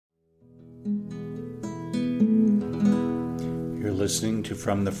listening to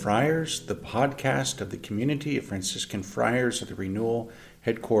From the Friars, the podcast of the Community of Franciscan Friars of the Renewal,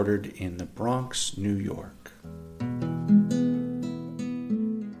 headquartered in the Bronx, New York.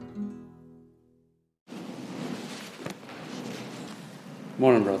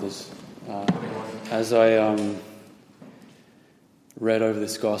 Morning, brothers. As I read over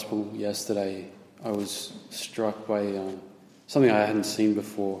this gospel yesterday, I was struck by something I hadn't seen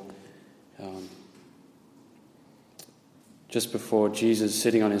before. Just before Jesus,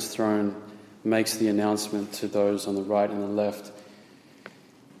 sitting on his throne, makes the announcement to those on the right and the left,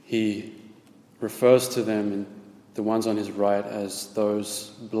 he refers to them, and the ones on his right, as those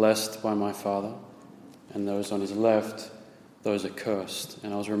blessed by my Father, and those on his left, those accursed.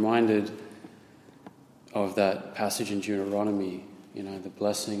 And I was reminded of that passage in Deuteronomy, the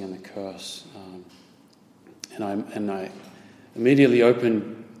blessing and the curse. And I immediately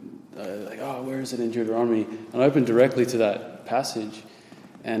opened, where is it in Deuteronomy? And I opened directly to that passage,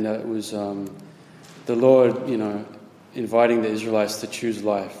 and it was the Lord, inviting the Israelites to choose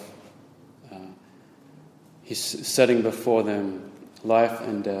life. He's setting before them life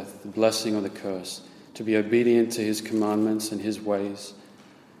and death, the blessing or the curse, to be obedient to his commandments and his ways,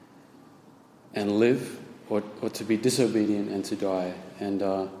 and live, or to be disobedient and to die.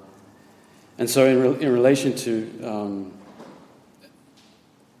 And so in relation to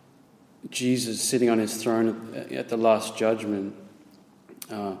Jesus sitting on his throne at the last judgment,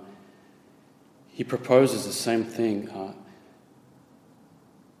 he proposes the same thing.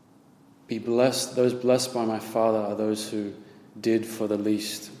 Be blessed. Those blessed by my Father are those who did for the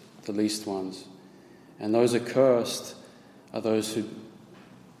least ones. And those accursed are those who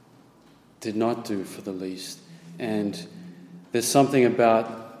did not do for the least. And there's something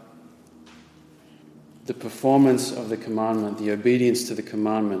about the performance of the commandment, the obedience to the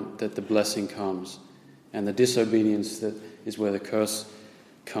commandment, that the blessing comes, and the disobedience that is where the curse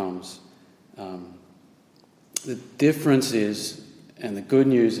comes. The difference is, and the good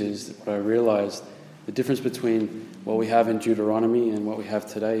news is, that what I realized, the difference between what we have in Deuteronomy and what we have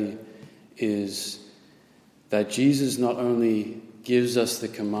today is that Jesus not only gives us the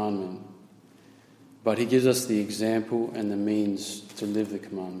commandment, but he gives us the example and the means to live the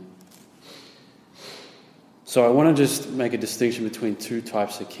commandment. So I want to just make a distinction between two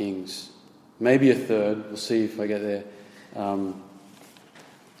types of kings. Maybe a third. We'll see if I get there.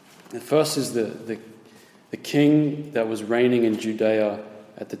 The first is the king that was reigning in Judea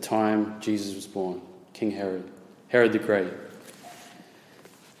at the time Jesus was born, King Herod the Great.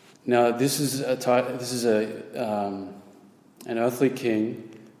 Now, this is an earthly king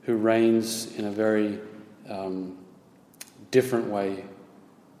who reigns in a very different way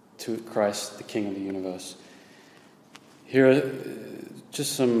to Christ, the King of the universe. Here are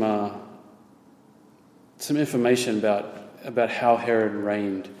just some information about how Herod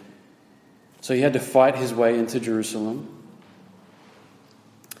reigned. So he had to fight his way into Jerusalem.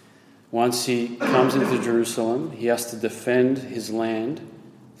 Once he comes into Jerusalem, he has to defend his land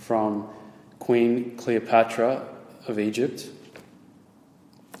from Queen Cleopatra of Egypt,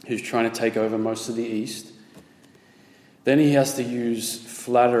 who's trying to take over most of the east. Then he has to use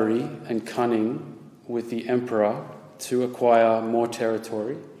flattery and cunning with the emperor to acquire more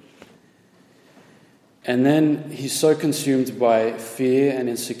territory. And then he's so consumed by fear and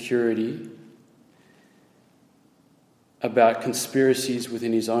insecurity about conspiracies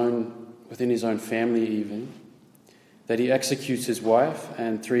within his own family even, that he executes his wife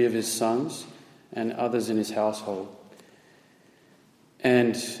and 3 of his sons and others in his household.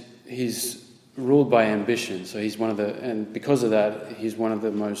 And he's ruled by ambition. So and because of that, he's one of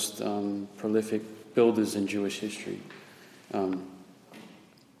the most prolific builders in Jewish history. And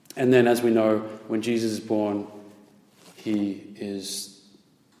then, as we know, when Jesus is born, he is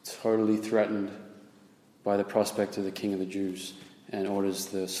totally threatened by the prospect of the King of the Jews and orders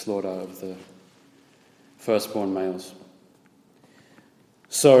the slaughter of the firstborn males.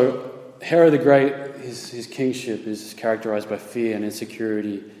 So Herod the Great, his kingship is characterized by fear and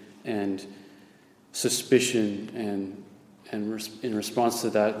insecurity and suspicion, and in response to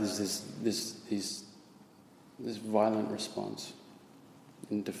that, there's this violent response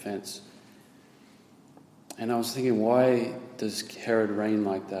in defense. And I was thinking, why does Herod reign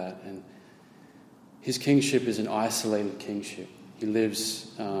like that? And his kingship is an isolated kingship. He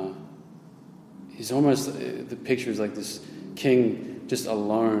lives, he's almost, the picture is like this king just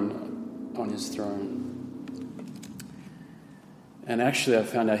alone on his throne. And actually I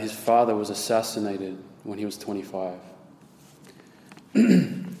found out his father was assassinated when he was 25.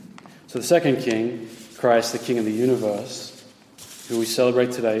 So the second king, Christ, the King of the universe, who we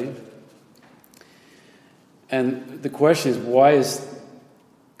celebrate today, And the question is, why is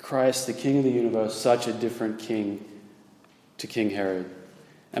Christ, the King of the universe, such a different king to King Herod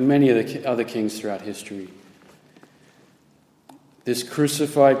and many of the other kings throughout history? This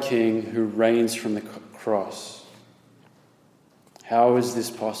crucified king who reigns from the cross. How is this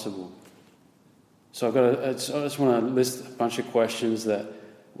possible? So I just want to list a bunch of questions that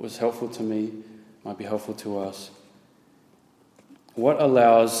was helpful to me, might be helpful to us. What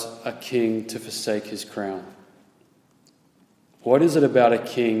allows a king to forsake his crown? What is it about a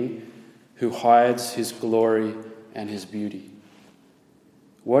king who hides his glory and his beauty?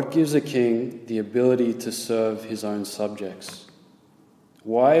 What gives a king the ability to serve his own subjects?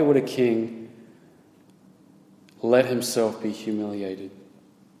 Why would a king let himself be humiliated?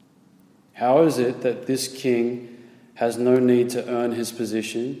 How is it that this king has no need to earn his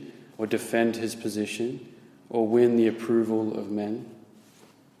position or defend his position or win the approval of men?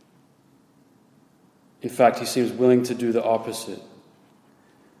 In fact, he seems willing to do the opposite.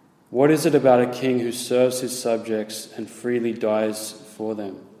 What is it about a king who serves his subjects and freely dies for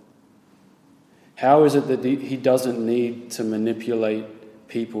them? How is it that he doesn't need to manipulate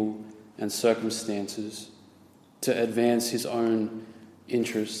people and circumstances to advance his own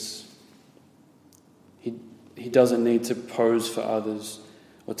interests? He doesn't need to pose for others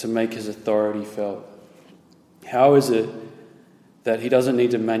or to make his authority felt. How is it that he doesn't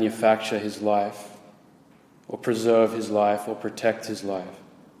need to manufacture his life or preserve his life or protect his life?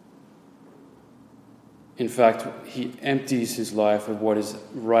 In fact, he empties his life of what is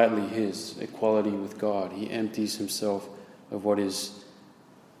rightly his, equality with God. He empties himself of what is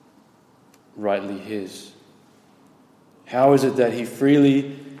rightly his. How is it that he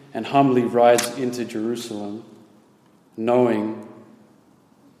freely and humbly rides into Jerusalem knowing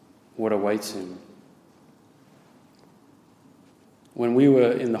what awaits him? When we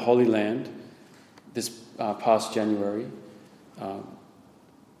were in the Holy Land this past January,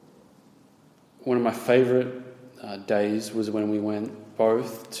 one of my favorite days was when we went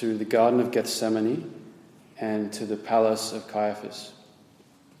both to the Garden of Gethsemane and to the Palace of Caiaphas.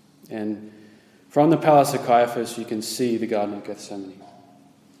 And from the Palace of Caiaphas, you can see the Garden of Gethsemane.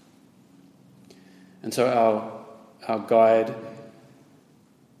 And so our guide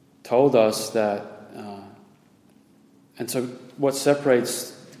told us that, and so what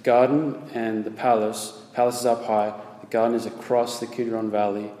separates the garden and the palace is up high, the garden is across the Kidron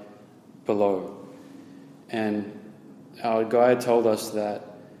Valley below. And our guide told us that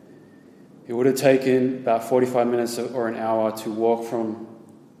it would have taken about 45 minutes or an hour to walk from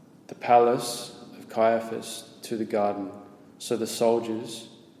the Palace of Caiaphas to the garden. So the soldiers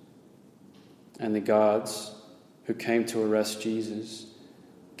and the guards who came to arrest Jesus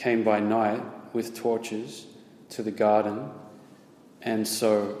came by night with torches to the garden. And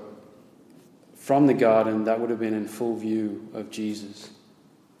so from the garden, that would have been in full view of Jesus.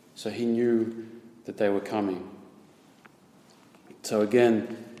 So he knew that they were coming. So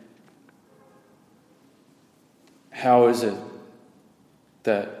again, how is it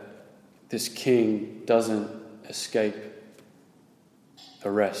that this king doesn't escape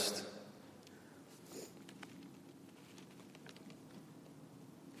arrest?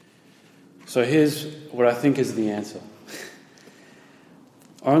 So here's what I think is the answer.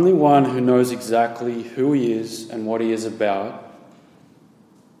 Only one who knows exactly who he is and what he is about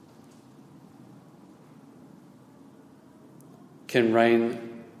can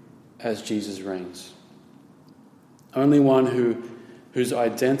reign as Jesus reigns. Only one whose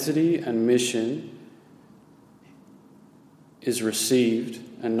identity and mission is received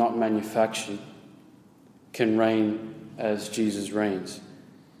and not manufactured can reign as Jesus reigns.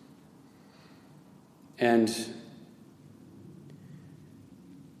 And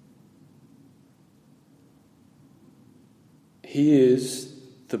he is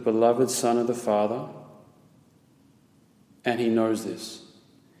the beloved Son of the Father, and he knows this.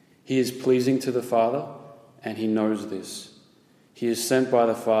 He is pleasing to the Father, and he knows this. He is sent by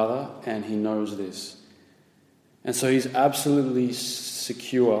the Father, and he knows this. And so he's absolutely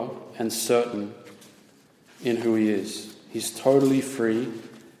secure and certain in who he is. He's totally free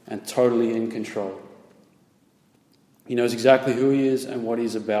and totally in control. He knows exactly who he is and what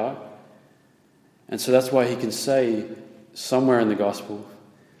he's about. And so that's why he can say somewhere in the gospel,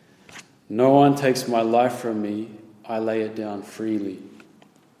 "No one takes my life from me, I lay it down freely."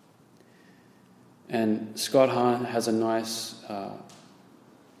 And Scott Hahn has a nice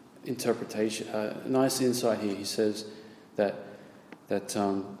interpretation, a nice insight here. He says that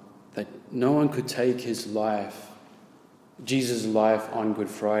no one could take his life, Jesus' life, on Good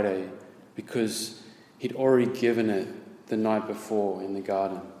Friday because he'd already given it the night before in the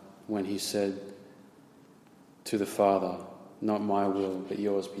garden when he said, to the Father, "Not my will, but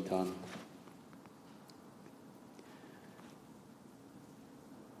yours be done."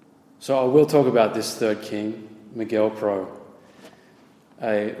 So I will talk about this third king, Miguel Pro.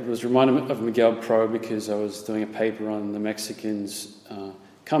 I was reminded of Miguel Pro because I was doing a paper on the Mexicans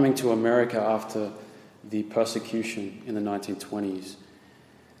coming to America after the persecution in the 1920s.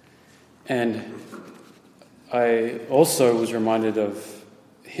 And I also was reminded of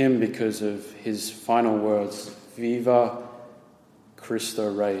him because of his final words, "Viva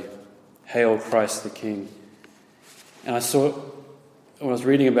Cristo Rey," "Hail Christ the King." And I saw, when I was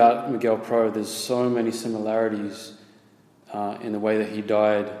reading about Miguel Pro, there's so many similarities in the way that he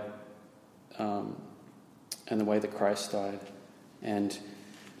died and the way that Christ died.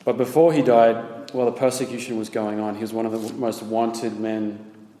 But before he died, while the persecution was going on, he was one of the most wanted men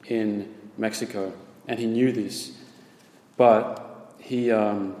in Mexico, and he knew this. But he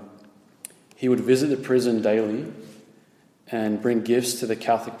would visit the prison daily and bring gifts to the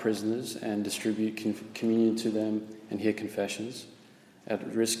Catholic prisoners and distribute communion to them and hear confessions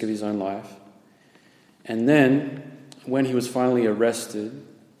at risk of his own life. And then, when he was finally arrested,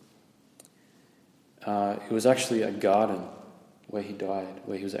 it was actually a garden where he died,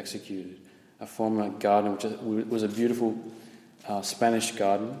 where he was executed. A former garden, which was a beautiful Spanish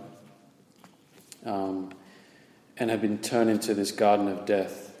garden, and had been turned into this garden of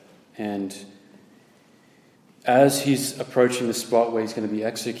death. And as he's approaching the spot where he's going to be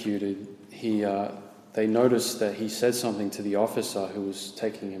executed, they noticed that he said something to the officer who was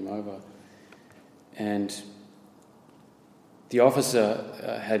taking him over. And the officer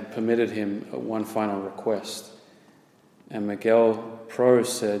had permitted him one final request. And Miguel Pro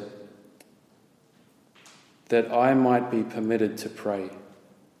said that I might be permitted to pray.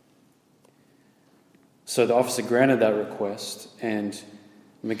 So the officer granted that request, and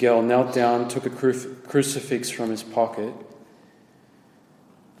Miguel knelt down, took a crucifix from his pocket,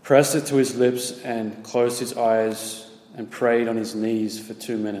 pressed it to his lips, and closed his eyes and prayed on his knees for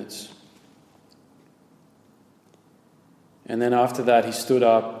 2 minutes. And then after that, he stood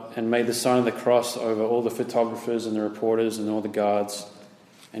up and made the sign of the cross over all the photographers and the reporters and all the guards.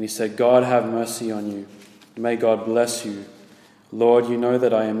 And he said, "God have mercy on you. May God bless you. Lord, you know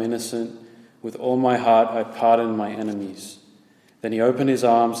that I am innocent. With all my heart I pardon my enemies." Then he opened his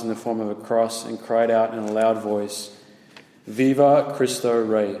arms in the form of a cross and cried out in a loud voice, "Viva Cristo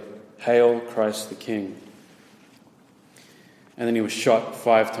Rey, hail Christ the King." And then he was shot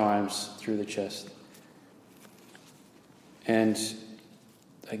 5 times through the chest. And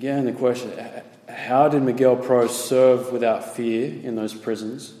again, the question, how did Miguel Pro serve without fear in those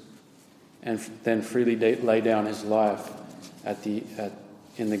prisons and then freely lay down his life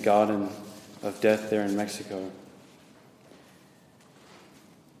in the garden of death there in Mexico?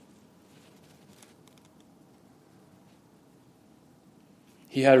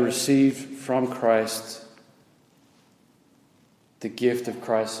 He had received from Christ the gift of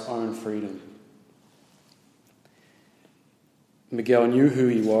Christ's own freedom. Miguel knew who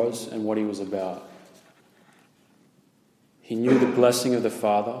he was and what he was about. He knew the blessing of the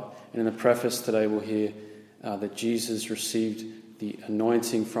Father, and in the preface today we'll hear that Jesus received the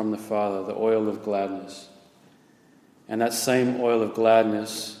anointing from the Father, the oil of gladness. And that same oil of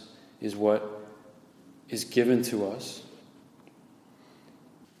gladness is what is given to us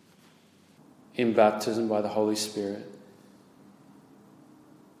in baptism by the Holy Spirit,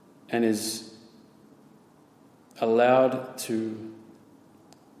 and is allowed to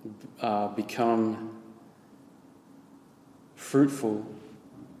become fruitful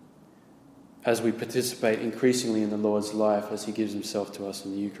as we participate increasingly in the Lord's life as he gives himself to us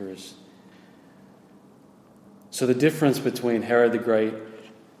in the Eucharist. So the difference between Herod the Great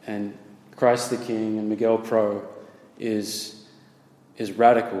and Christ the King and Miguel Pro is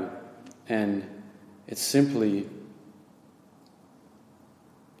radical, and it's simply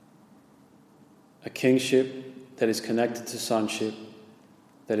a kingship that is connected to sonship,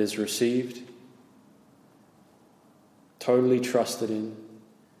 that is received, totally trusted in,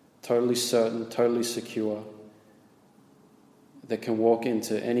 totally certain, totally secure, that can walk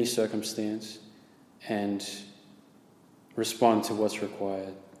into any circumstance and respond to what's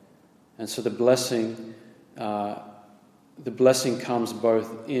required. And so the blessing comes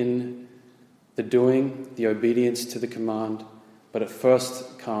both in the doing, the obedience to the command, but it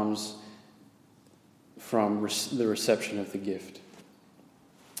first comes from the reception of the gift.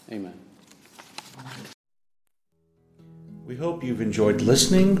 Amen. We hope you've enjoyed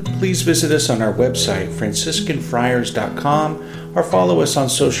listening. Please visit us on our website, franciscanfriars.com, or follow us on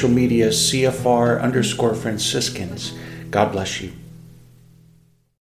social media, CFR_Franciscans. God bless you.